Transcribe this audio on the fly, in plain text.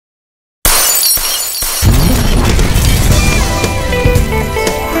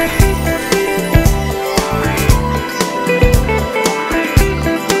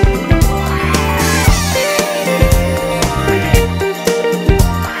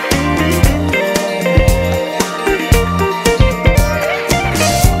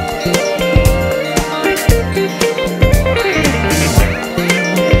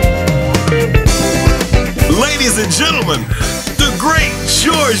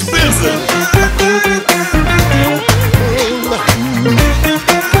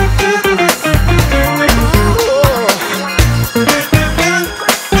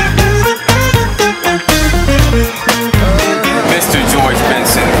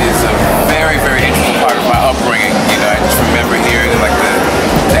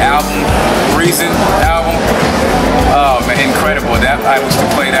I was to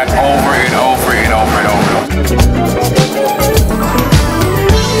play that over and over and over and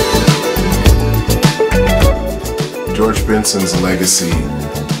over. George Benson's legacy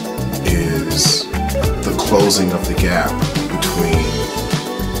is the closing of the gap between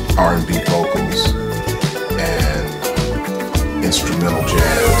R&B vocals and instrumental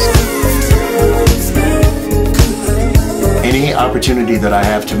jazz. Any opportunity that I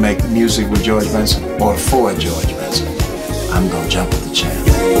have to make music with George Benson or for George Benson, I'm gonna jump at the chance.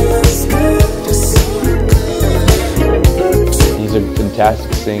 He's a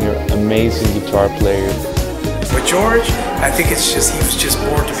fantastic singer, amazing guitar player. With George, I think it's just, he was just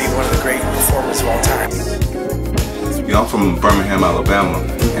born to be one of the great performers of all time. You know, I'm from Birmingham, Alabama,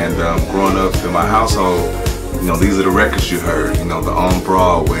 and growing up in my household, you know, these are the records you heard, you know, the On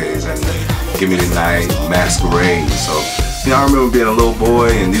Broadways and Give Me the Night, Masquerade. So, you know, I remember being a little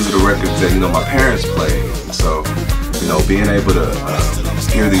boy, and these are the records that, you know, my parents played. So, you know, being able to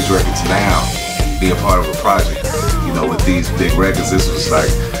hear these records now, be a part of a project, you know, with these big records, this was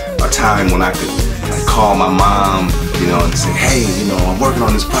like a time when I could call my mom, you know, and say, hey, you know, I'm working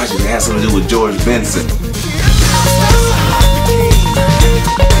on this project that has something to do with George Benson.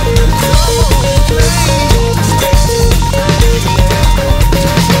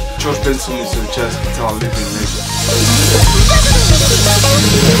 George Benson is a jazz guitar living legend.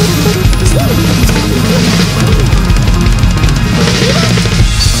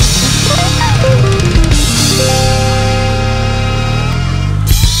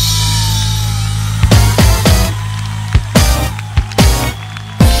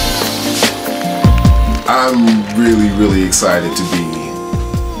 I'm really excited to be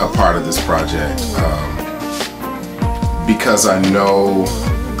a part of this project because I know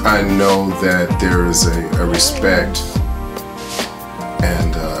that there is a respect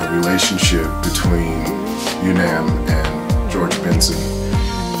and a relationship between UNAM and George Benson.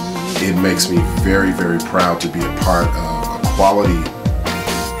 It makes me very proud to be a part of a quality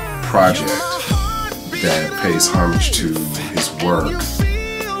project that pays homage to his work.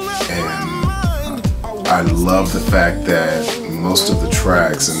 And I love the fact that most of the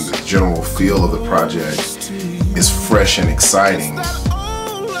tracks and the general feel of the project is fresh and exciting,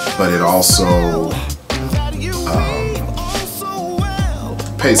 but it also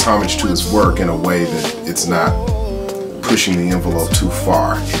pays homage to his work in a way that it's not pushing the envelope too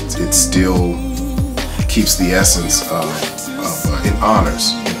far. It still keeps the essence of it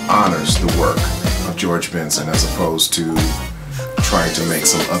honors the work of George Benson, as opposed to trying to make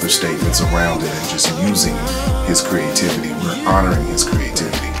some other statements around it and just using his creativity. We're honoring his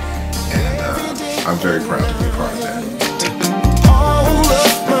creativity, and I'm very proud to be a part of that.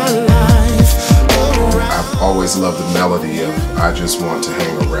 I've always loved the melody of I Just Want to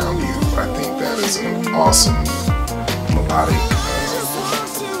Hang Around You. I think that is an awesome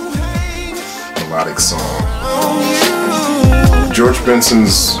melodic song. George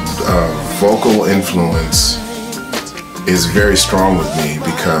Benson's vocal influence is very strong with me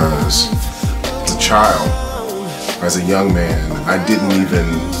because as a child, as a young man, I didn't even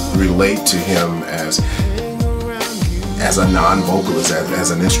relate to him as a non-vocalist,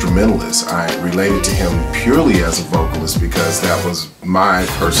 as an instrumentalist. I related to him purely as a vocalist because that was my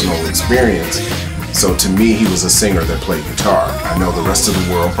personal experience. So to me, he was a singer that played guitar. I know the rest of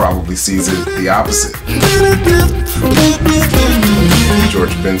the world probably sees it the opposite.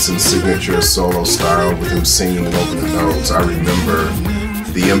 George Benson's signature solo style with him singing over the notes, I remember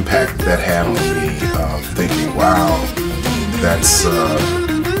the impact that had on me, thinking, wow, that's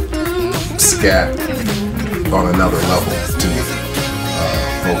scat on another level to me.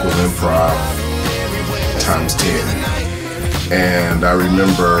 Vocal improv times 10. And I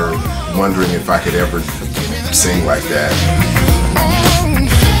remember wondering if I could ever sing like that.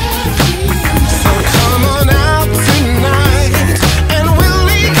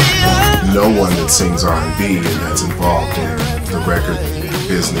 No one that sings R&B and that's involved in the record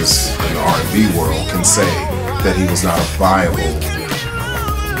business and the R&B world can say that he was not a viable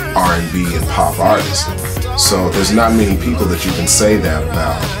R&B and pop artist. So there's not many people that you can say that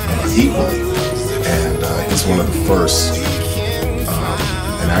about equally. And he's one of the first,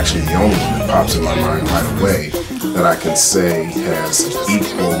 and actually the only one that pops in my mind right away that I can say has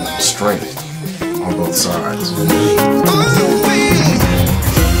equal strength on both sides.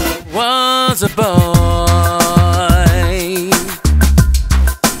 was a boy.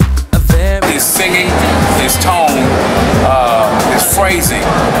 His singing, his tone, his phrasing,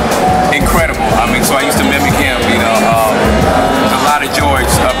 incredible. I mean, so I used to mimic him, you know. There's a lot of George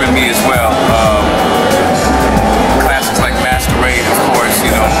up in me as well. Classics like Masquerade, of course,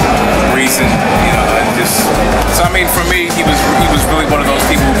 you know, Reason, you know, and just. So I mean, for me, he was really one of those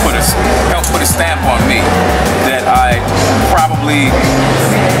people who helped put a stamp on me that I probably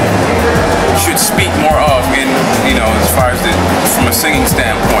should speak more of in, you know, as far as from a singing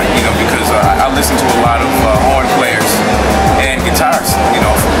standpoint, you know, because I listen to a lot of horn players and guitarists, you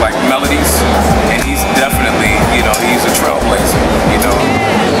know, like melodies, and he's definitely, you know, he's a trailblazer, you know.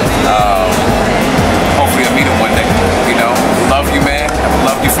 Hopefully I'll meet him one day, you know. Love you, man. I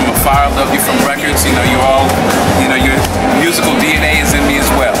love you from afar. I love you from records. You know, you're all, you know, your musical DNA is in me as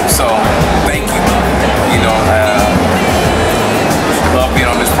well. So thank you. You know, love being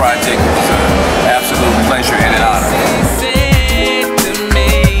on this project. It's an absolute pleasure and an honor.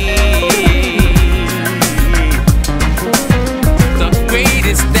 The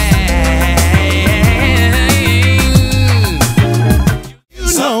greatest thing. You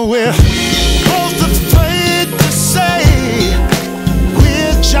know we're both afraid to say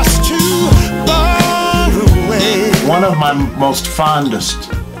we're just too far away. One of my most fondest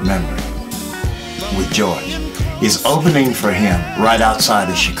memories with George is opening for him right outside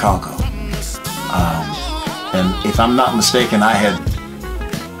of Chicago. And if I'm not mistaken, I had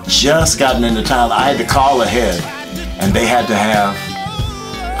just gotten into town. I had to call ahead, and they had to have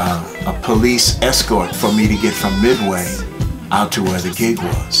a police escort for me to get from Midway out to where the gig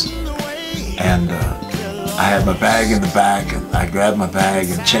was. And I had my bag in the back, and I grabbed my bag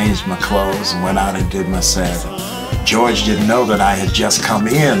and changed my clothes and went out and did my set. George didn't know that I had just come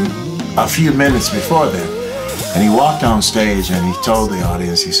in a few minutes before then. And he walked on stage and he told the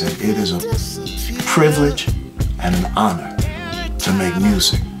audience, he said, "It is a privilege and an honor to make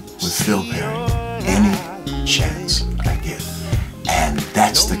music with Phil Perry any chance I get." And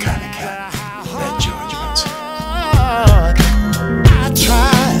that's the kind of cat that George Benson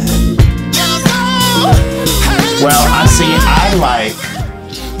is. Well, I like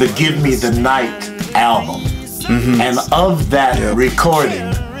the Give Me the Night album. And of that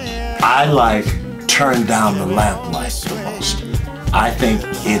recording, I like Turn Down the Lamplight the most. I think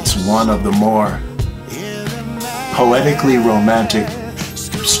it's one of the more poetically romantic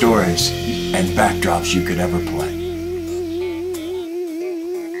stories and backdrops you could ever play.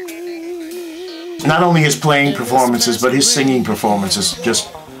 Not only his playing performances, but his singing performances just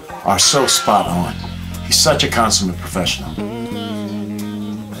are so spot on. He's such a consummate professional.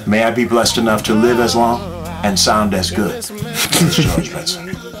 May I be blessed enough to live as long and sound as good as George Benson.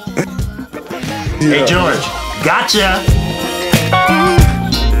 Hey George, gotcha!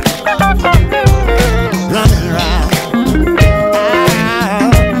 Running around.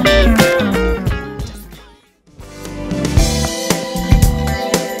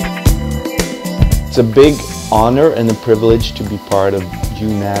 It's a big honor and a privilege to be part of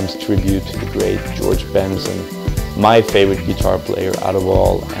UNAM's tribute to the great George Benson, my favorite guitar player out of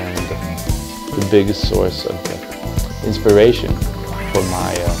all, and the biggest source of inspiration for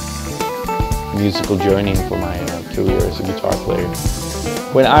my musical journey and for my career as a guitar player.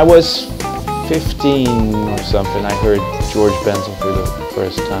 When I was 15 or something, I heard George Benson for the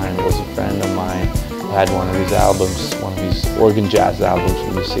first time. It was a friend of mine who had one of his albums, one of his organ jazz albums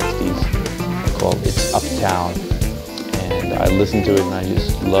from the 60s called It's Uptown. And I listened to it and I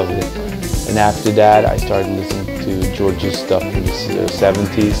just loved it. And after that, I started listening to George's stuff from the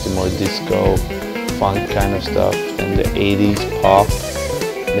 70s, the more disco, funk kind of stuff, and the 80s pop,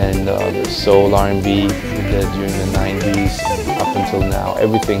 then the soul R&B during the 90s, and up until now,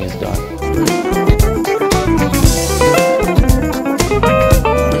 everything is done.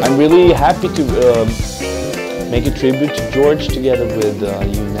 I'm really happy to make a tribute to George together with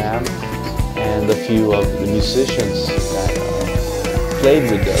UNAM and a few of the musicians that played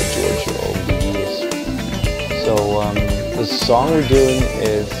with George over the years. So the song we're doing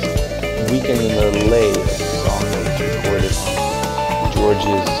is Weekend in LA, a song that was recorded on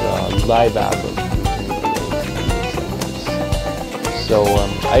George's live album. So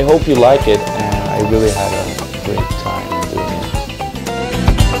I hope you like it, and I really had a great time doing it.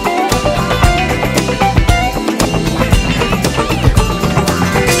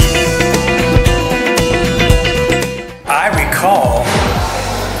 I recall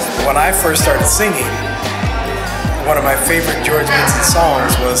when I first started singing, one of my favorite George Benson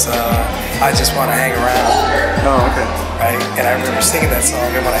songs was I Just Want to Hang Around. Oh, okay. Right? And I remember singing that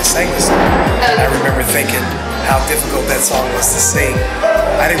song, and when I sang the song, I remember thinking how difficult that song was to sing.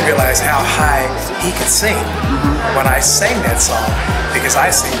 I didn't realize how high he could sing when I sang that song, because I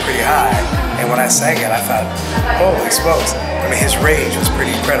sing pretty high, and when I sang it, I thought, holy smokes. I mean, his range was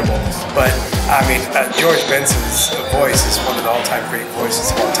pretty incredible. But I mean, George Benson's voice is one of the all-time great voices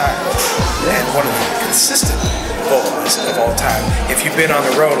of all time, and one of the consistent vocalists of all time. If you've been on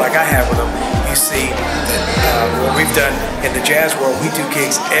the road like I have with him, you see that what we've done in the jazz world, we do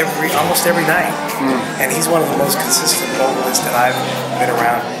gigs almost every night, and he's one of the most consistent vocalists that I've been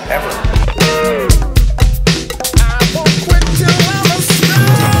around ever.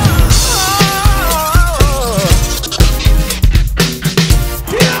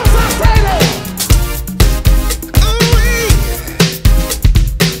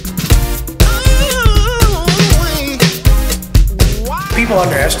 People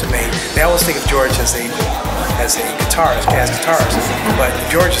underestimate. They always think of George as a guitarist, jazz guitarist, but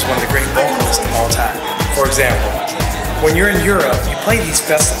George is one of the great vocalists of all time. For example, when you're in Europe, you play these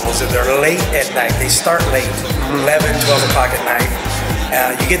festivals and they're late at night. They start late, 11, 12 o'clock at night.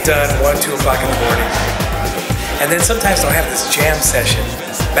 You get done 1, 2 o'clock in the morning. And then sometimes they'll have this jam session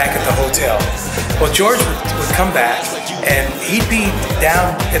back at the hotel. Well, George would come back and he'd be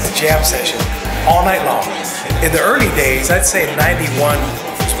down at the jam session all night long. In the early days, I'd say 91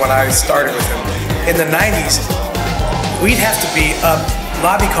 was when I started with him. In the 90s, we'd have to be up,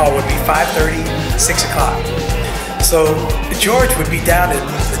 lobby call would be 5:30, 6 o'clock. So George would be down at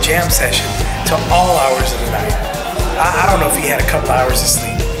the jam session till all hours of the night. I don't know if he had a couple hours of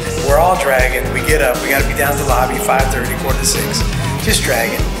sleep. We're all dragging, we get up, we gotta be down to the lobby 5:30, 5:45, just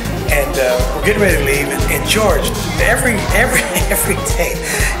dragging. And we're getting ready to leave, and George, every day,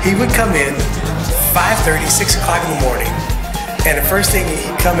 he would come in 5:30, 6 o'clock in the morning, and the first thing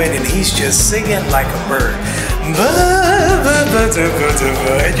he'd come in and he's just singing like a bird.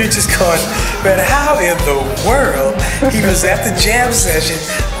 And you're just going, but how in the world? He was at the jam session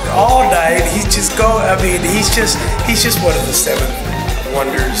all night. He's just going, I mean, he's just one of the 7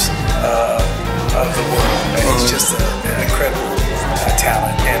 wonders of the world. He's just an incredible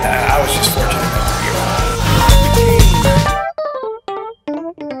talent, and I was just fortunate enough to be around.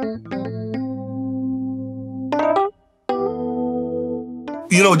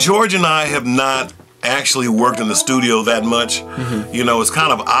 You know, George and I have not actually worked in the studio that much. You know, it's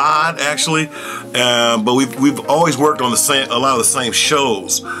kind of odd actually, but we've always worked on a lot of the same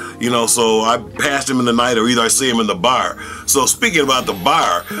shows. You know, so I passed him in the night, or either I see him in the bar. So speaking about the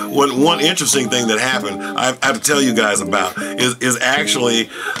bar, one interesting thing that happened, I have to tell you guys about, is actually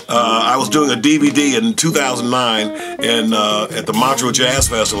I was doing a DVD in 2009 at the Montreux Jazz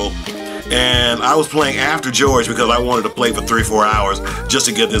Festival. And I was playing after George because I wanted to play for 3-4 hours just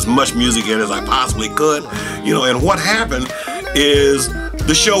to get as much music in as I possibly could. You know, and what happened is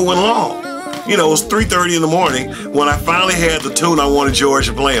the show went long. You know, it was 3:30 in the morning when I finally had the tune I wanted George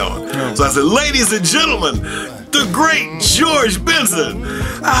to play on. So I said, ladies and gentlemen, the great George Benson.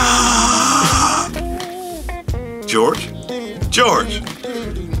 Ah. George?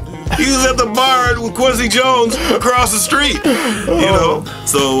 He was at the bar with Quincy Jones across the street, you know.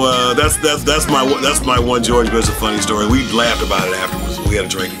 So that's my one George Benson funny story. We laughed about it afterwards. We had a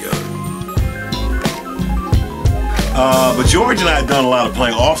drink together. But George and I had done a lot of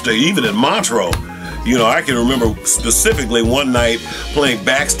playing offstage, even in Montreux. You know, I can remember specifically one night playing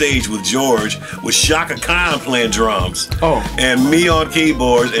backstage with George with Shaka Khan playing drums, and me on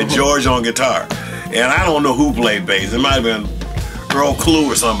keyboards and George on guitar. And I don't know who played bass. It might have been Earl Clue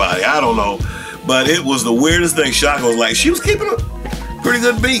or somebody, I don't know. But it was the weirdest thing. Shaka was like, she was keeping a pretty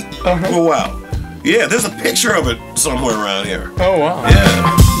good beat for a while. Yeah, there's a picture of it somewhere around here. Oh, wow.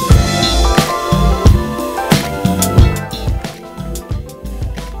 Yeah.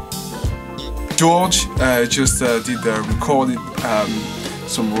 George just did recorded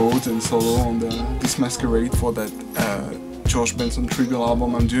some Rhodes and solo on this Masquerade for that George Benson tribute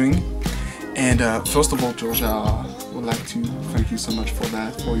album I'm doing. And first of all, George, I would like to thank you so much for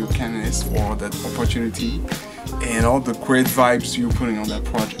that, for your kindness, for that opportunity, and all the great vibes you're putting on that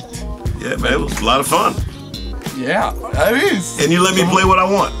project. Yeah, man, it was a lot of fun. Yeah, it is. And you let me play what I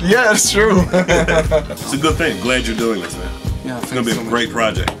want. Yeah, that's true. It's a good thing. Glad you're doing this, man. Yeah, it's going to be a great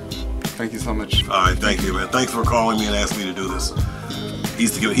project. Thank you so much. All right, thank you, man. Thanks for calling me and asking me to do this.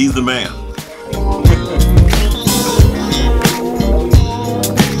 He's the man.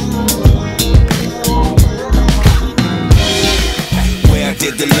 Where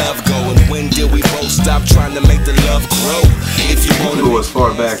did the love go, and when did we both stop trying to make the love grow? If you want to go as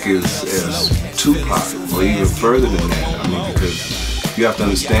far back as Tupac, or even further than that. I mean, because you have to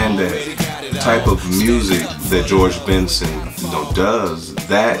understand that type of music that George Benson, does,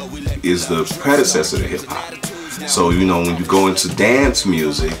 that is the predecessor to hip hop. So you know, when you go into dance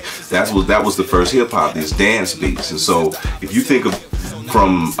music, that was the first hip hop, these dance beats. And so if you think of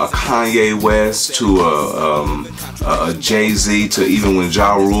from a Kanye West to a Jay-Z to even when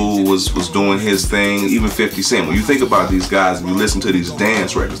Ja Rule was doing his thing, even 50 Cent, when you think about these guys and you listen to these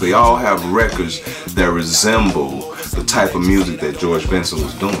dance records, they all have records that resemble the type of music that George Benson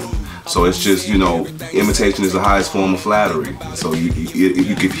was doing. So it's just, you know, imitation is the highest form of flattery. So you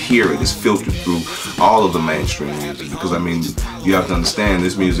could hear it. It's filtered through all of the mainstream music. Because I mean, you have to understand,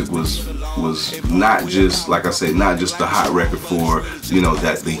 this music was not just, like I said, not just the hot record for, you know,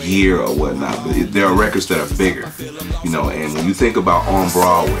 that the year or whatnot. But there are records that are bigger, you know. And when you think about On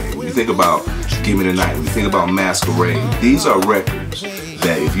Broadway, when you think about Give Me the Night, when you think about Masquerade, these are records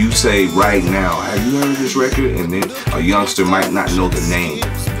that if you say right now, have you heard of this record? And then a youngster might not know the name.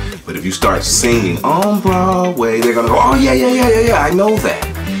 But if you start singing On Broadway, they're gonna go, oh yeah, I know that.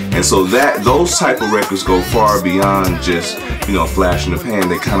 And so those type of records go far beyond just, you know, a flash in the pan.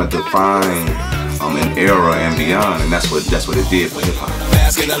 They kind of define an era and beyond, and that's what it did for hip hop.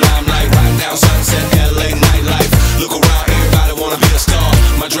 Bask in the limelight, right now, sunset, LA nightlife. Look around, everybody wanna be a star.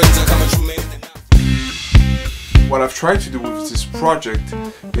 My dreams are coming true, man. What I've tried to do with this project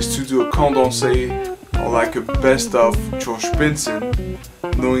is to do a condensé, or like a best of George Benson,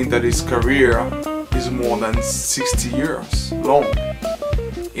 knowing that his career is more than 60 years long.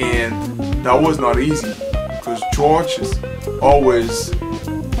 And that was not easy, because George has always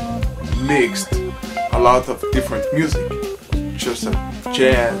mixed a lot of different music, just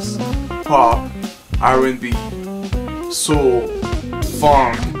jazz, pop, R&B, soul,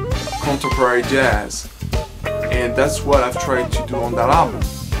 funk, contemporary jazz. And that's what I've tried to do on that album.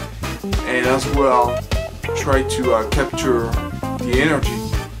 And as well, try to capture the energy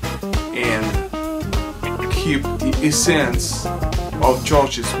and keep the essence of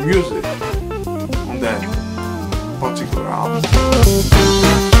George's music on that particular album.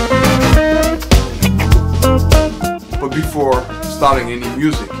 But before starting any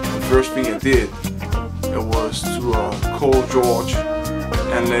music, the first thing I did was to call George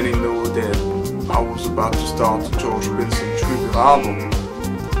and let him know that I was about to start the George Benson tribute album,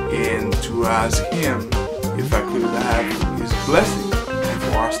 and to ask him if I could have his blessing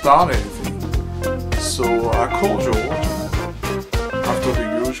before I start anything. So I called George after the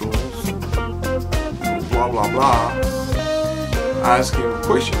usual blah blah blah. I asked him a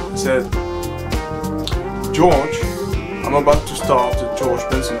question. I said, George, I'm about to start the George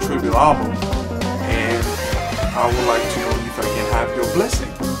Benson tribute album, and I would like to know if I can have your blessing.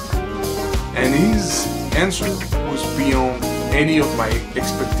 And his answer was beyond any of my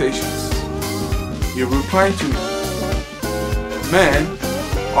expectations. He replied to me, man,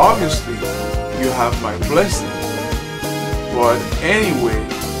 obviously you have my blessing, but anyway,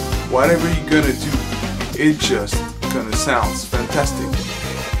 whatever you're gonna do, it's just gonna sound fantastic.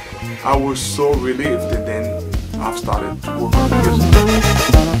 I was so relieved, and then I've started to work on music.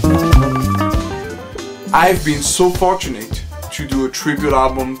 I've been so fortunate to do a tribute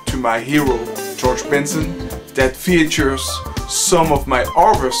album to my hero, George Benson, that features some of my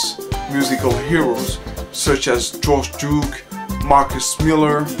other musical heroes, such as George Duke, Marcus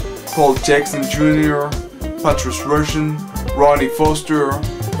Miller, Paul Jackson Jr., Patrice Rushen, Ronnie Foster,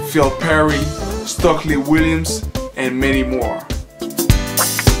 Phil Perry, Stokley Williams, and many more.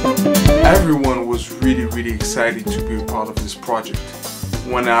 Everyone was really excited to be a part of this project.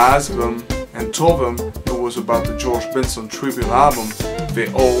 When I asked them and told them it was about the George Benson tribute album, they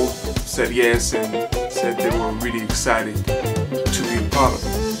all said yes and said they were really excited to be a part of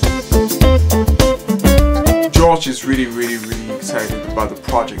it. George is really excited about the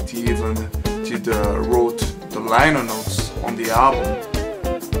project. He even wrote the liner notes on the album,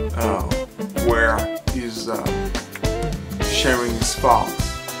 where he's sharing his thoughts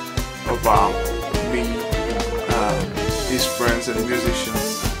about me, his friends and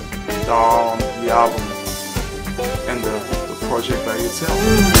musicians that are on the album and the project by itself.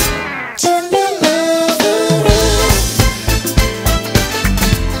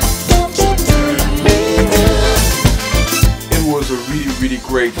 It was a really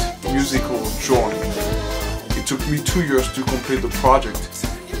great musical journey. It took me 2 years to complete the project,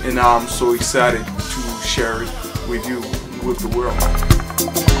 and now I'm so excited to share it with you, with the world.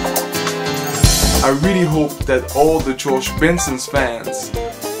 I really hope that all the George Benson's fans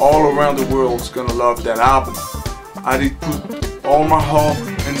all around the world is gonna love that album. I did put all my heart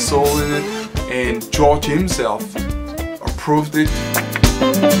and soul in it, and George himself approved it.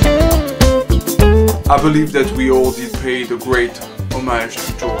 I believe that we all did pay the great homage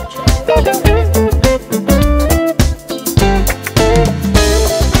to George.